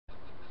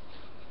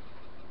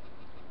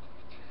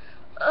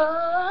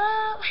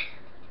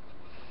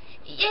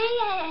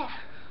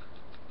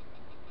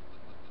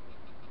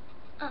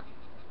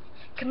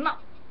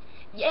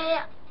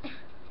Yeah.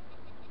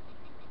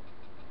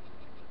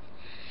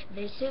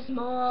 This is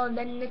more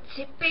than the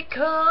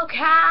typical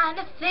kind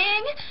of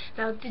thing.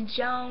 Felt the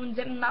Jones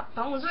in my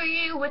bones where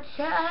you were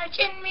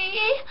touching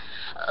me.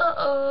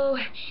 Oh,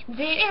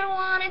 didn't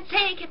wanna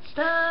take it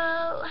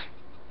slow.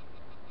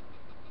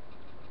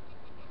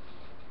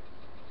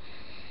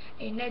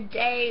 In the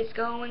days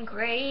going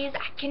crazy,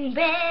 I can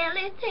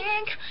barely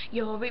think.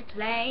 You're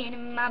replaying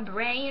in my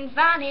brain,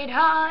 find it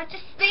hard to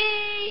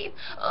sleep.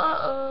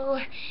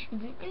 Oh,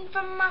 waiting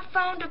for my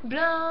phone to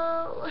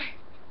blow.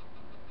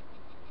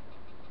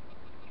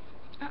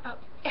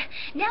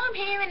 Now I'm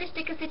here in a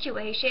sticky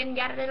situation.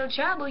 Got a little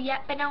trouble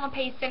yet, but now I'm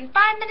pacing.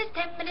 5 minutes,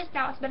 10 minutes,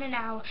 now it's been an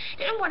hour.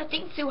 Didn't want to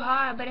think too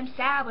hard, but I'm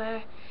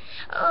sour.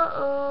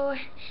 Oh,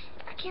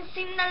 I can't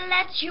seem to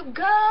let you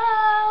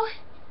go.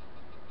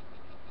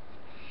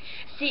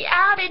 See,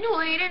 I've been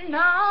waiting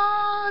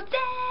all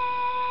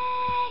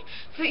day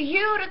for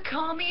you to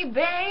call me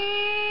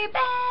baby.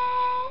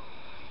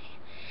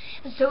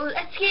 So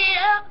let's get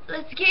up,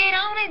 let's get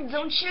on it.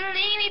 Don't you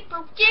leave me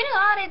broken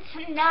hearted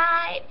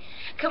tonight.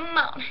 Come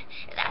on,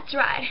 that's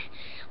right.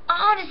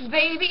 Honest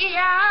baby,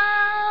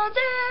 I'll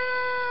do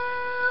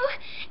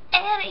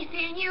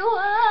anything you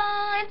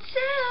want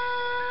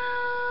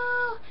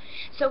to.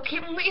 So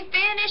can we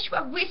finish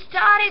what we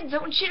started?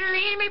 Don't you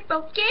leave me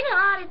broken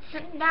hearted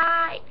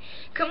tonight.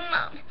 Come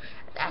on,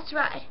 that's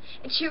right.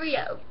 And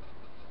cheerio.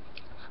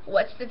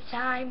 What's the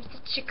times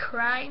that you're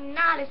crying?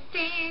 Not a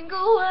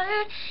single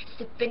word.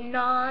 Sipping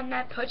on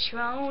that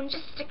Patron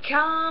just to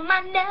calm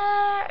my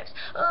nerves.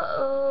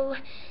 Oh,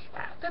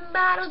 popping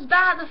bottles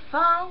by the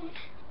phone.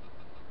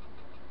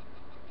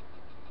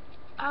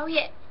 Oh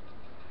yeah.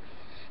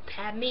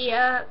 Pat me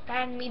up,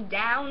 pat me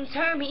down,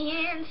 turn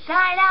me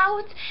inside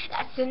out.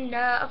 That's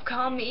enough,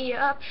 call me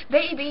up,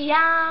 baby,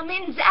 I'm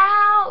in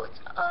doubt.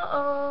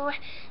 Oh,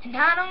 and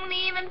I don't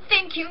even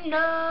think you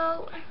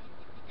know.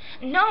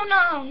 No,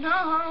 no,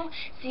 no.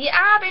 See,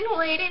 I've been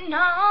waiting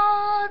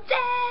all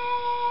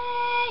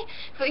day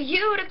for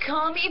you to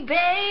call me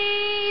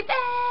baby.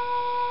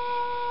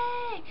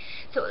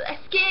 So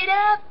let's get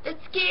up,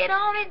 let's get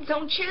on it.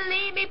 Don't you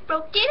leave me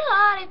broken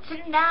hearted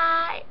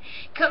tonight.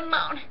 Come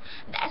on,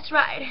 that's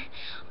right.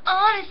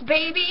 Honest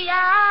baby,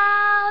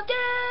 I'll do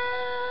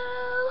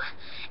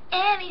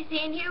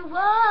anything you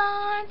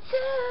want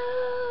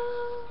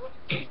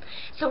to.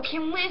 So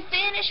can we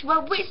finish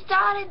what we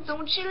started?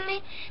 Don't you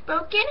leave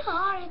broken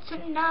hearted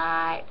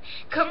tonight.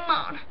 Come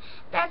on,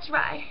 that's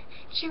right.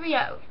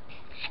 Cheerio.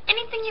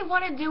 Anything you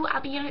want to do,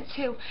 I'll be in it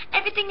too.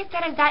 Everything is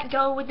set as that,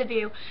 go with the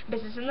view.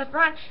 Business in the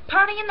front,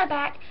 party in the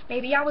back.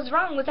 Maybe I was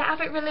wrong, was the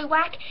outfit really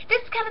whack?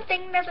 This kind of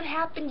thing doesn't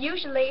happen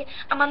usually.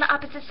 I'm on the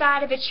opposite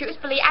side of it,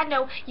 truthfully. I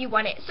know you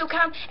want it, so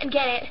come and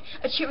get it.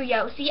 A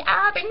cheerio. See,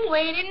 I've been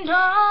waiting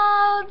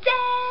all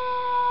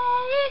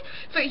day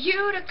for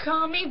you to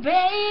call me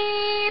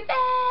baby.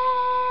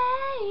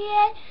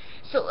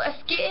 So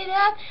let's get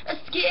up,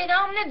 let's get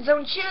on it.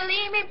 Don't you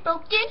leave me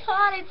broken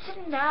hearted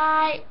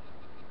tonight.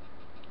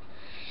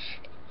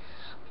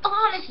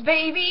 Honest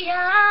baby,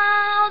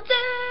 I'll do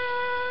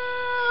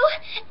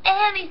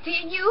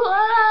anything you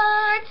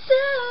want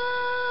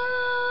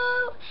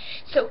to.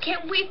 So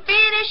can we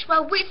finish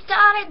what we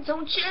started?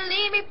 Don't you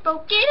leave me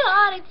broken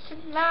hearted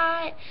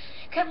tonight.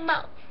 Come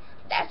on,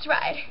 that's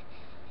right.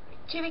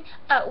 Jimmy,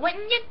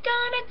 when you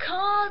gonna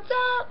call?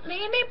 Don't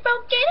leave me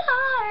broken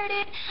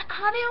hearted.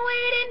 I've been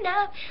waiting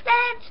up.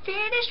 Let's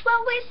finish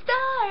what we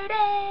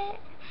started.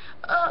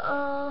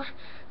 Oh,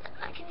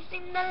 I can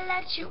seem to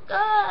let you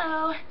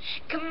go.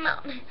 Come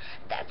on,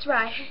 that's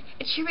right.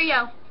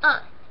 Cheerio.